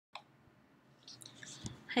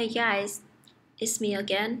Hey guys, it's me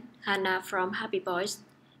again, Hannah from Happy Boys.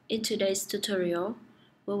 In today's tutorial,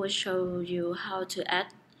 we will show you how to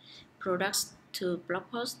add products to blog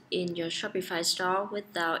posts in your Shopify store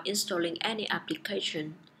without installing any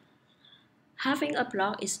application. Having a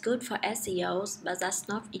blog is good for SEOs, but that's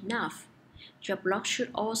not enough. Your blog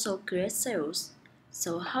should also create sales.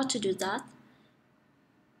 So how to do that?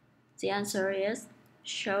 The answer is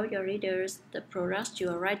show your readers the products you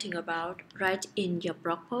are writing about right in your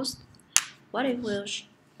blog post. What it will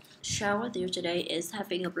share with you today is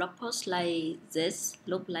having a blog post like this,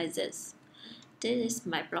 look like this. This is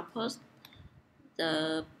my blog post,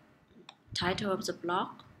 the title of the blog,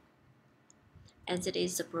 and it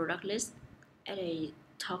is the product list as I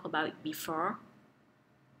talked about before.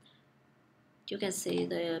 You can see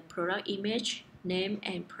the product image, name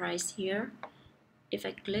and price here. If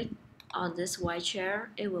I click on this white chair,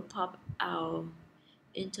 it will pop out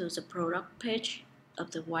into the product page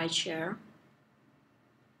of the white chair.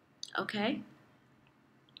 Okay.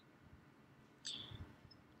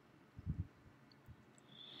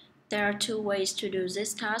 There are two ways to do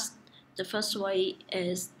this task. The first way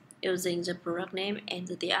is using the product name and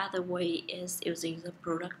the other way is using the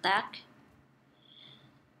product tag.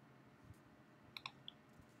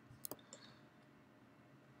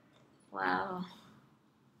 Wow.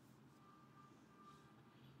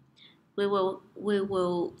 We will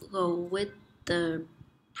go with the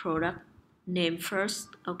product name first,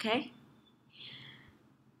 okay?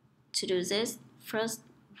 To do this, first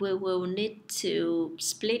we will need to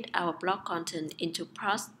split our blog content into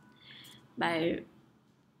parts by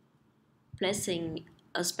placing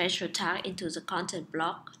a special tag into the content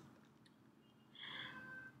block.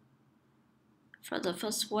 For the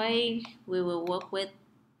first way, we will work with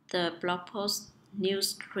the blog post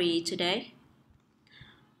news tree today.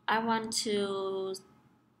 I want to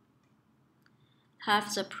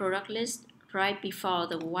have the product list right before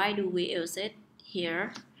the why do we use it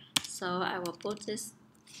here. So I will put this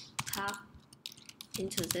tag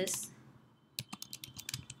into this.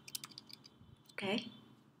 Okay.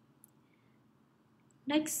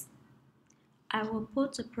 Next, I will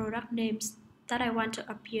put the product names that I want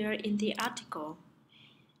to appear in the article.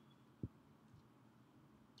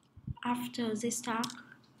 After this tag,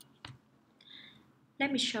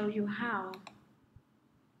 let me show you how.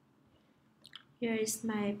 Here is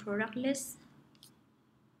my product list.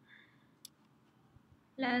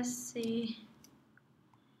 Let's see.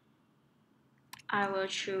 I will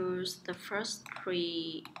choose the first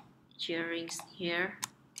three earrings here.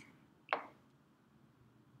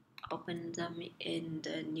 Open them in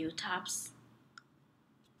the new tabs.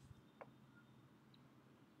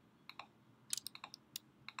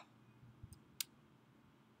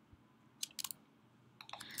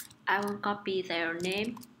 I will copy their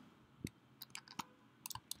name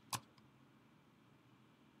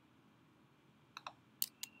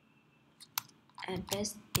and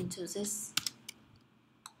paste into this.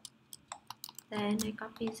 Then I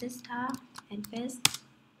copy this tab and paste.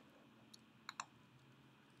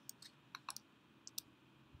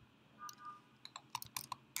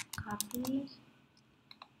 Copy,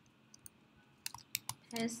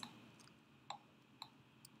 paste,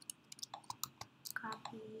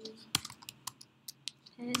 copy,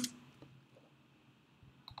 paste.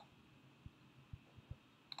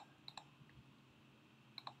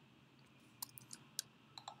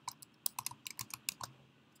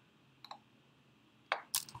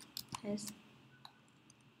 Paste,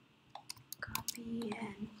 copy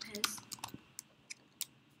and paste.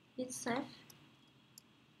 Hit save.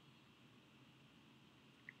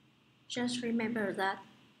 Just remember that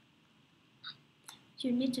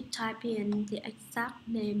you need to type in the exact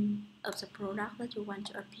name of the product that you want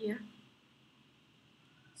to appear.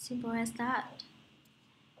 Simple as that.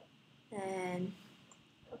 Then,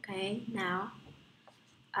 okay, now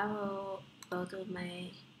I will go to my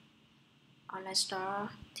online store,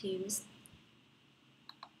 themes,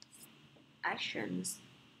 actions,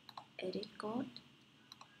 edit code.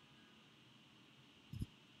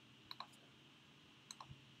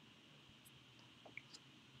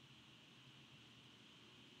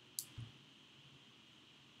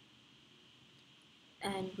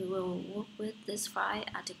 And we will work with this file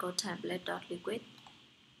article template.liquid.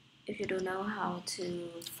 If you don't know how to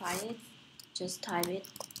find it, just type it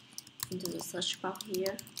into the search box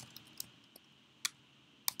here.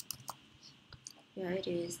 Here it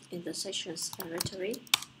is in the sections directory.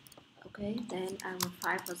 Okay, then I will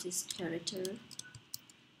find for this character.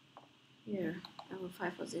 Here, I will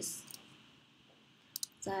find for this.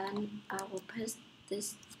 Then I will paste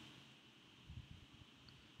this.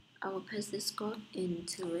 I will paste this code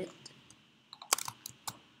into it.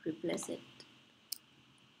 replace it.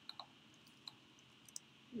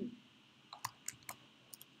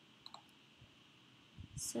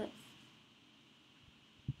 So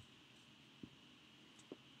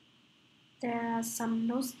there are some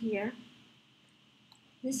notes here.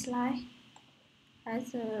 This slide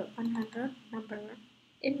has a 100 number.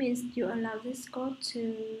 It means you allow this code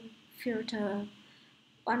to filter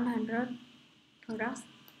 100 products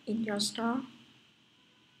in your store.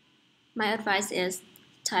 My advice is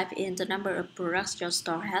type in the number of products your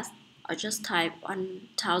store has, or just type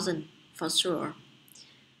 1000 for sure.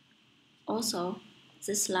 Also,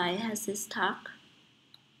 this slide has this tag,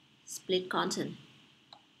 split content.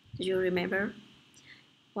 Do you remember?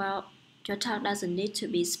 Well, your tag doesn't need to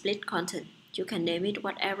be split content. You can name it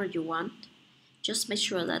whatever you want. Just make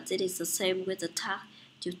sure that it is the same with the tag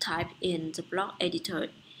you type in the blog editor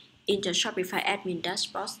in the Shopify admin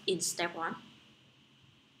dashboard in step 1.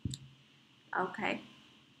 Okay.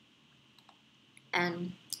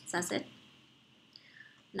 And that's it.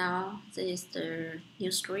 Now this is the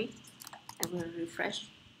new street. I will refresh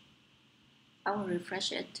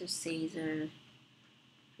it to see the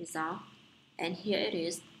result. And here it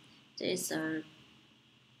is. There is a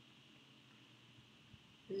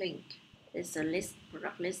link. There's a list,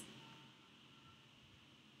 product list.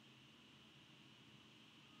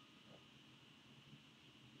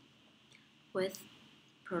 With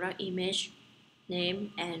product image,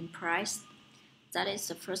 name, and price. That is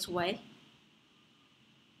the first way.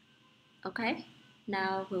 Okay,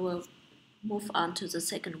 now we will move on to the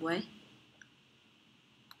second way.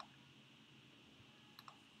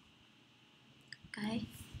 Okay.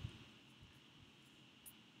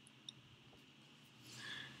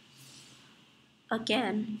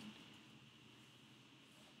 Again,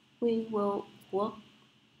 we will work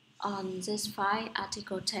on this file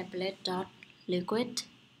article template.liquid.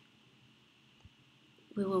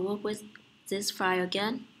 We will work with this file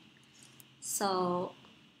again. So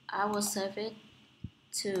I will save it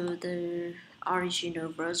to the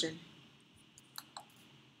original version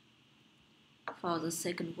for the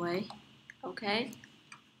second way. Okay.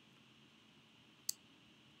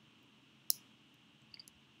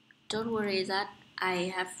 Don't worry that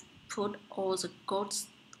I have put all the codes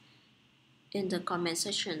in the comment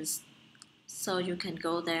sections, so you can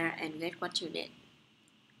go there and get what you need.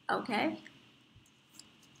 Okay.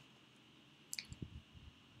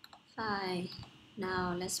 Fine.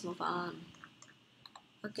 Now let's move on.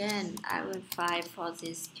 Again, I will find for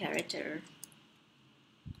this character.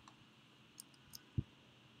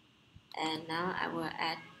 And now I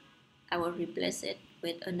will replace it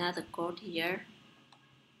with another code here.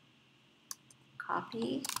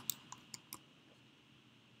 Copy.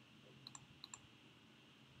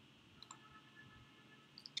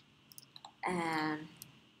 And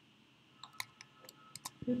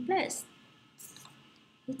replace.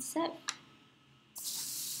 Hit save.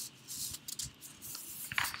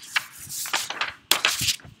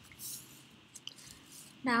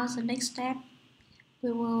 Now the next step,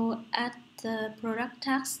 we will add the product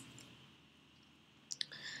tags.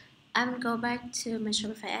 I will go back to my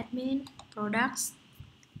Shopify admin, products.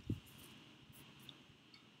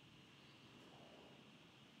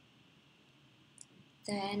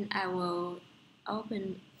 Then I will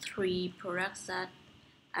open 3 products that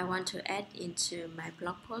I want to add into my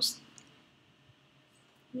blog post.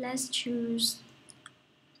 Let's choose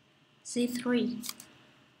C3.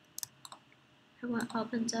 I will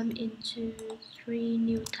open them into 3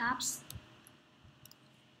 new tabs.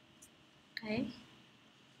 Okay.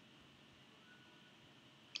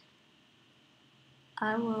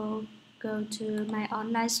 I will go to my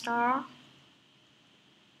online store.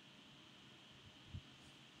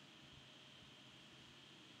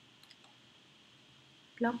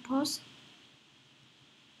 Blog post.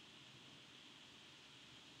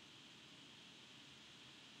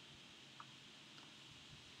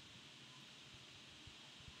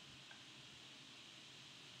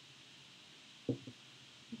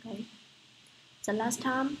 Okay. The last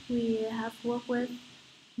time we have worked with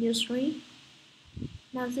news 3.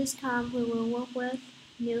 Now this time we will work with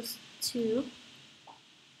news 2.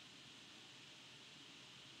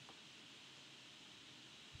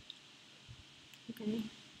 Okay.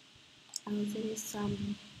 I will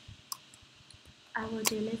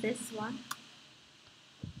delete this one.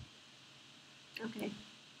 Okay.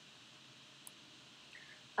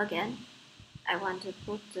 Again, I want to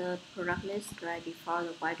put the product list right before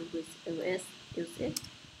the white with OS use it.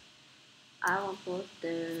 I will put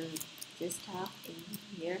this tab in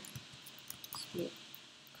here. Split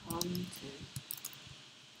content.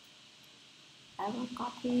 I will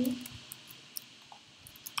copy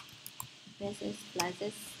This is like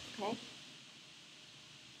this. Okay.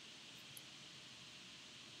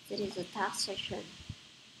 This is the task section.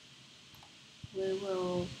 We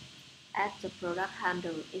will add the product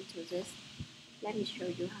handle into this. Let me show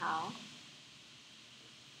you how.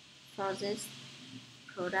 For this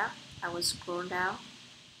product, I will scroll down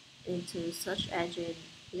into search engine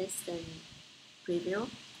listing preview,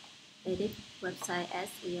 edit website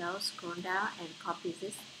SEO, scroll down and copy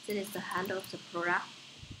this. This is the handle of the product.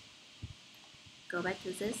 Go back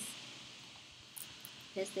to this,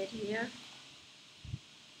 paste it here.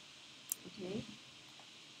 Okay,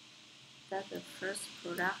 that's the first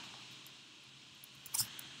product.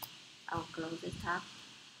 I'll close this tab.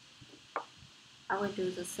 I will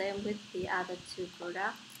do the same with the other two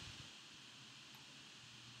products.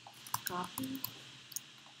 Copy,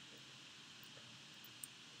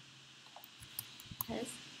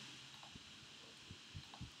 paste,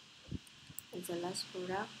 and the last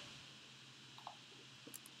product.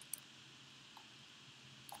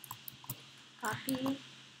 Copy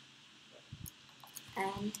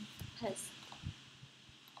and paste.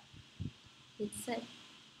 Hit save.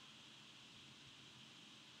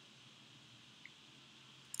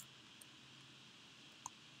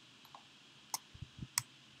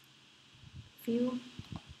 View.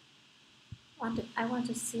 I want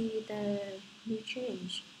to see the new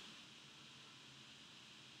change.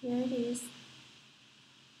 Here it is.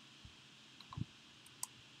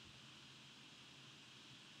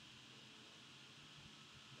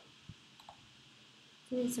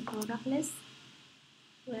 This is a product list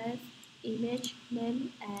with image,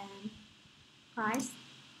 name, and price.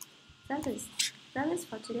 That is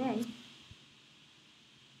for today.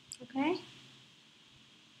 Okay.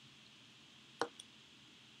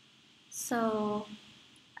 So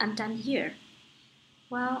I'm done here.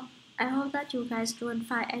 Well, I hope that you guys don't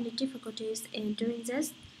find any difficulties in doing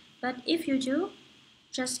this. But if you do,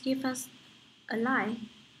 just give us a like.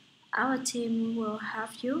 Our team will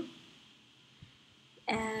help you.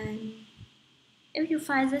 And if you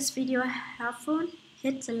find this video helpful,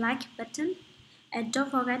 hit the like button and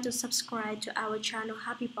don't forget to subscribe to our channel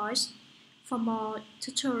Happy Boys for more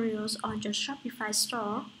tutorials on your Shopify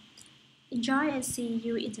store. Enjoy and see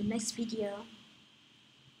you in the next video.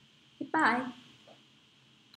 Goodbye.